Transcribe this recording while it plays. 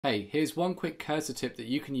Hey, here's one quick cursor tip that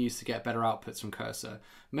you can use to get better outputs from cursor.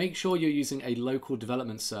 Make sure you're using a local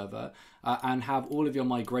development server and have all of your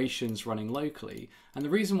migrations running locally. And the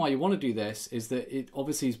reason why you want to do this is that it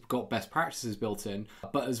obviously has got best practices built in,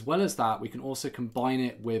 but as well as that, we can also combine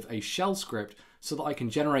it with a shell script so that I can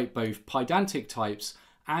generate both Pydantic types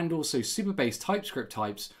and also Supabase TypeScript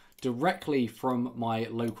types directly from my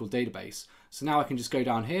local database. So now I can just go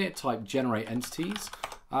down here, type generate entities,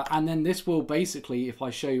 and then this will basically, if I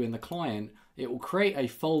show you in the client, it will create a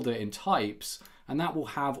folder in types, and that will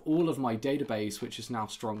have all of my database, which is now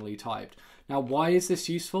strongly typed. Now, why is this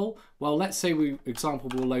useful? Well, let's say example,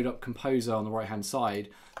 we'll load up Composer on the right-hand side.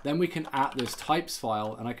 Then we can add this types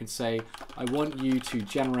file, and I can say, I want you to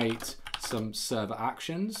generate some server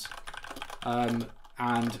actions.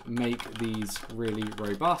 And make these really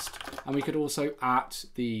robust. And we could also add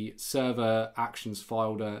the server actions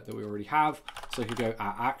folder that we already have. So I could go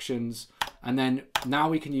add actions, and then now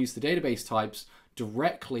we can use the database types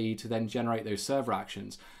directly to then generate those server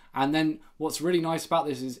actions. And then what's really nice about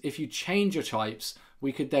this is if you change your types,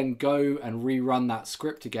 we could then go and rerun that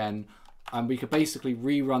script again, and we could basically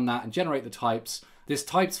rerun that and generate the types. This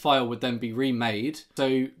types file would then be remade,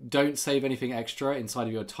 so don't save anything extra inside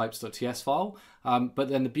of your types.ts file. But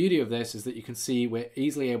then the beauty of this is that you can see we're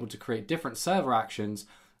easily able to create different server actions,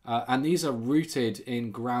 and these are rooted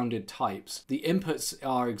in grounded types. The inputs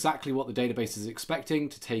are exactly what the database is expecting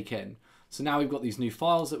to take in. So now we've got these new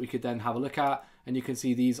files that we could then have a look at, and you can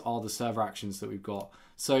see these are the server actions that we've got.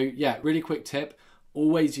 So yeah, really quick tip,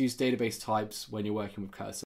 always use database types when you're working with cursor.